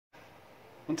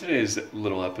On today's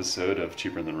little episode of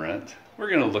Cheaper Than Rent, we're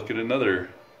going to look at another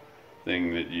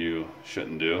thing that you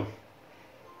shouldn't do.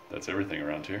 That's everything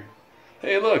around here.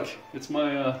 Hey look, it's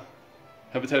my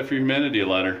Habitat for Humanity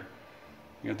ladder.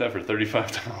 I got that for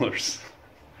 $35.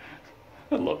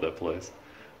 I love that place.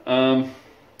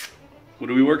 What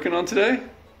are we working on today?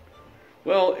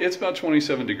 Well, it's about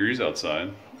 27 degrees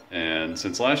outside, and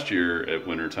since last year at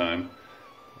winter time,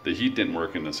 the heat didn't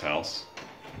work in this house.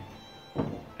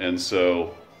 And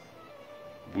so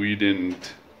we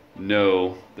didn't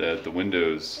know that the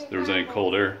windows, there was any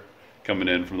cold air coming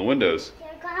in from the windows.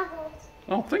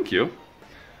 Oh, thank you.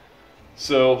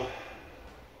 So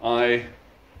I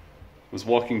was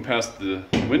walking past the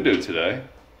window today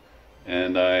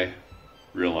and I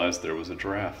realized there was a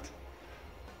draft.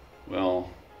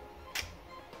 Well,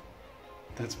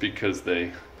 that's because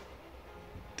they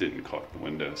didn't caulk the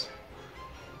windows.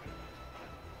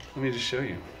 Let me just show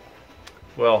you.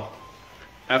 Well,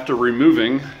 after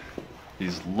removing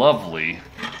these lovely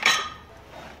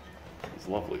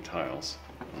tiles,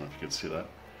 I don't know if you can see that.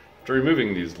 After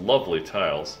removing these lovely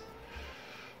tiles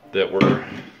that were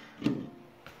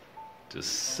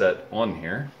just set on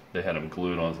here, they had them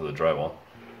glued onto the drywall,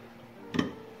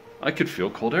 I could feel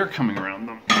cold air coming around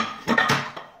them.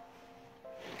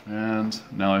 And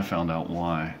now I found out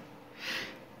why.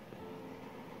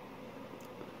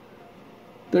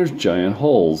 There's giant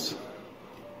holes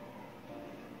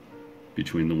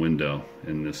between the window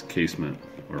and this casement,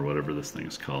 or whatever this thing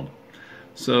is called.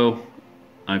 So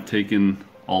I've taken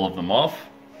all of them off,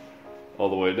 all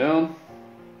the way down,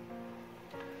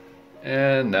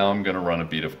 and now I'm going to run a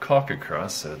bead of caulk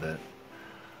across so that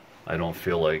I don't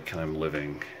feel like I'm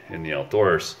living in the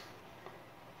outdoors.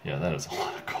 Yeah, that is a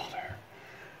lot of cold air.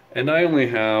 And I only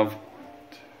have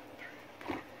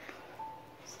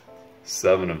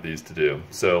 7 of these to do.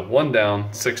 So 1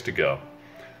 down, 6 to go.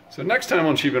 So next time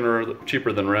on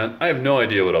Cheaper Than Rent, I have no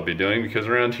idea what I'll be doing because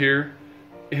around here,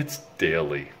 it's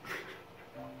daily.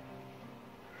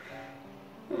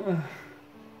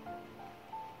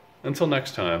 Until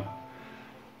next time,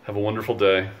 have a wonderful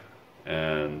day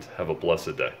and have a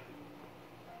blessed day.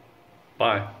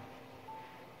 Bye.